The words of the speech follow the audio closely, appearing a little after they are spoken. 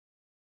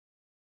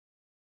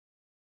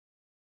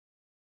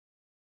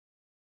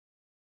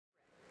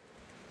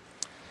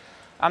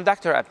I'm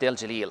Dr. A H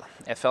Jalil,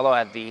 a fellow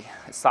at the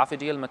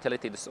Esophageal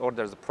Motility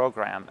Disorders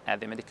Program at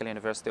the Medical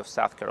University of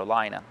South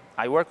Carolina.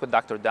 I work with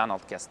Dr.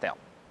 Donald Castell.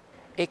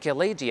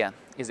 Achalasia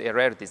is a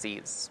rare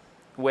disease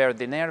where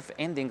the nerve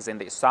endings in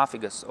the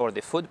esophagus or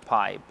the food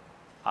pipe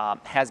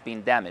has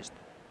been damaged.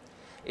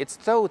 It's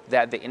thought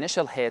that the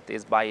initial hit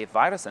is by a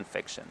virus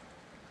infection,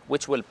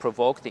 which will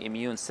provoke the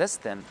immune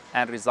system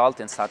and result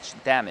in such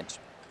damage.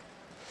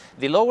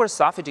 The lower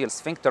esophageal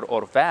sphincter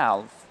or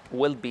valve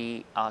will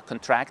be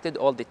contracted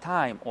all the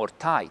time or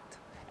tight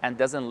and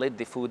doesn't let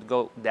the food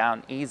go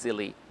down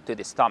easily to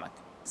the stomach.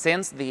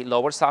 Since the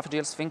lower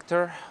esophageal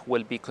sphincter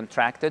will be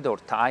contracted or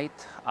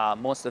tight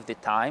most of the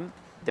time,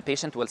 the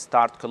patient will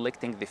start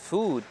collecting the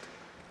food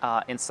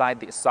inside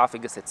the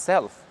esophagus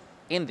itself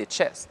in the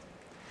chest.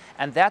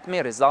 And that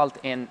may result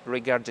in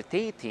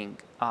regurgitating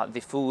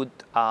the food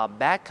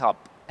back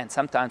up and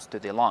sometimes to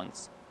the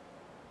lungs.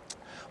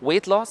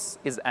 Weight loss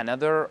is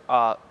another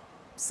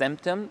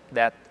symptom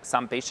that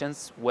some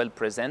patients will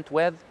present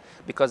with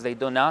because they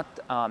do not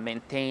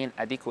maintain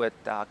adequate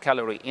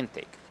calorie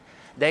intake.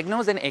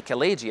 Diagnosing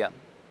achalasia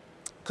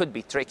could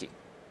be tricky.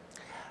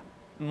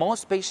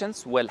 Most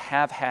patients will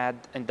have had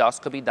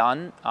endoscopy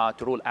done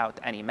to rule out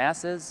any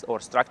masses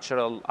or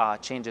structural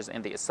changes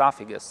in the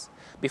esophagus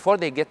before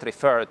they get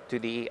referred to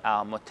the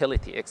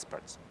motility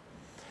experts.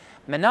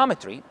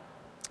 Manometry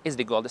is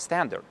the gold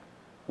standard,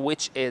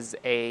 which is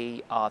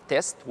a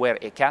test where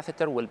a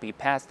catheter will be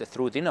passed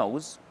through the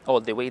nose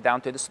all the way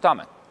down to the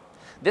stomach.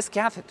 This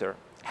catheter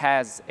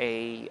has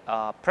a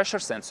pressure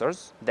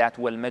sensors that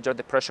will measure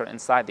the pressure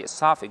inside the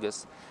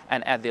esophagus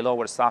and at the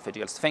lower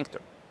esophageal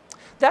sphincter.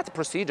 That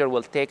procedure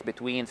will take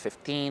between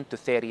 15 to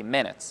 30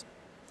 minutes,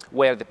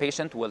 where the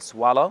patient will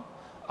swallow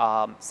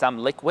some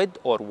liquid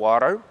or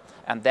water,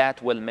 and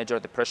that will measure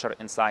the pressure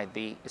inside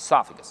the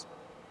esophagus.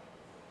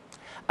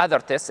 Other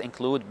tests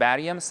include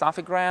BARIUM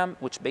ESOPHAGRAM,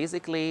 which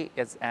basically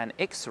is an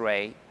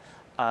X-ray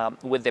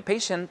with the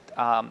patient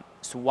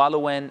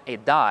swallowing a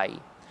dye,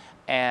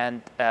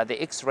 and the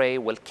X-ray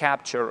will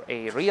capture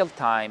a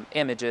real-time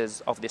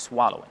images of the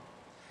swallowing.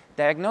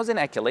 Diagnosing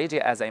achalasia,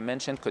 as I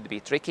mentioned, could be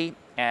tricky,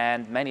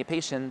 and many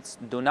patients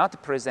do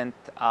not present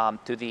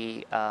to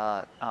the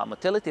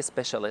motility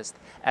specialist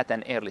at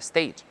an early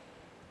stage.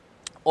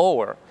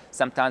 Or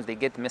sometimes they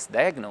get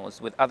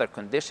misdiagnosed with other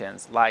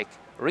conditions like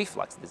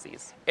reflux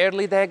disease.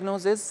 Early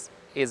diagnosis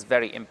is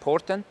very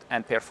important,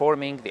 and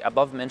performing the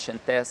above-mentioned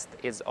test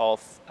is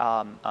of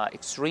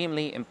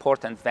extremely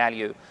important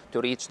value to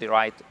reach the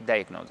right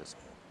diagnosis.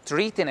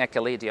 Treating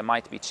achalasia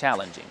might be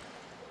challenging,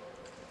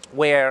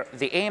 where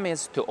the aim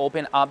is to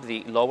open up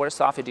the lower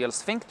esophageal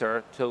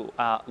sphincter to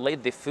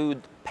let the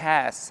food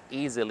pass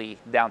easily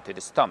down to the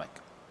stomach.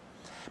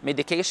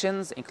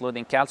 Medications,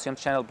 including calcium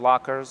channel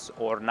blockers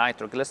or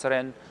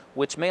nitroglycerin,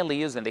 which mainly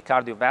used in the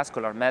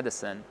cardiovascular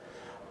medicine,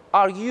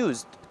 are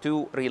used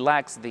to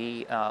relax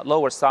the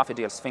lower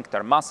esophageal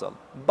sphincter muscle,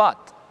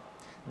 but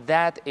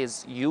that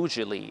is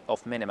usually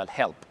of minimal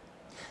help.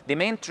 The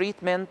main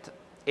treatment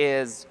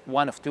is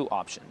one of two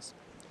options.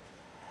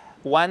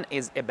 One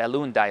is a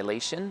balloon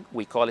dilation.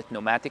 We call it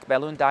pneumatic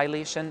balloon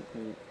dilation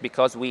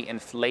because we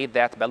inflate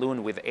that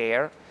balloon with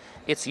air.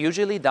 It's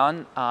usually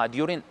done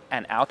during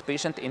an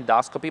outpatient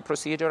endoscopy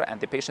procedure, and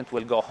the patient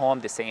will go home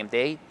the same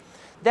day.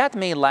 That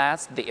may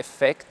last the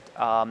effect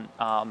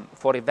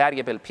for a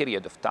variable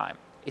period of time.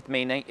 It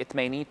may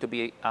need to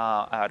be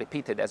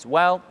repeated as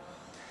well.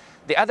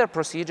 The other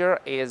procedure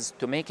is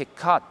to make a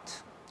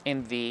cut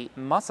in the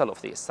muscle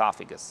of the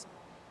esophagus,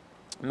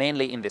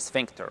 mainly in the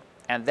sphincter,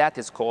 and that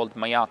is called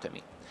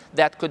MYOTOMY.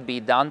 That could be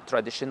done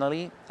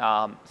traditionally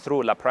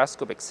through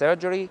laparoscopic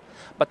surgery,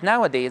 but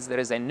nowadays there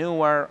is a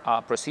newer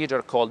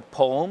procedure called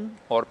POEM,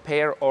 or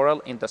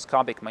peroral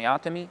endoscopic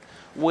myotomy,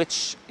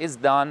 which is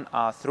done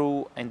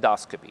through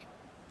endoscopy,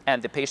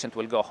 and the patient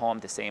will go home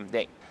the same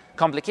day.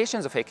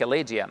 Complications of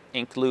achalasia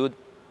include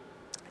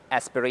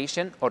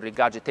aspiration or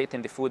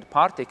regurgitating the food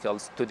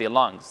particles to the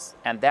lungs,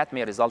 and that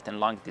may result in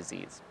lung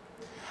disease.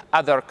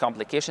 Other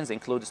complications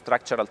include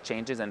structural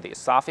changes in the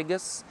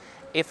esophagus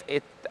if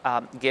it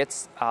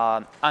gets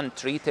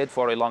untreated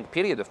for a long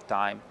period of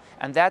time,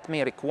 and that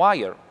may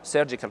require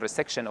surgical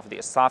resection of the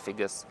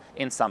esophagus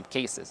in some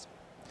cases.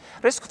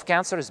 Risk of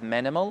cancer is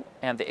minimal,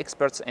 and the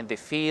experts in the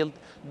field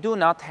do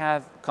not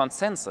have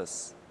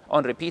consensus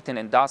on repeating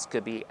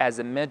endoscopy as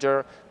a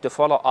measure to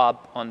follow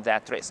up on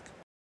that risk.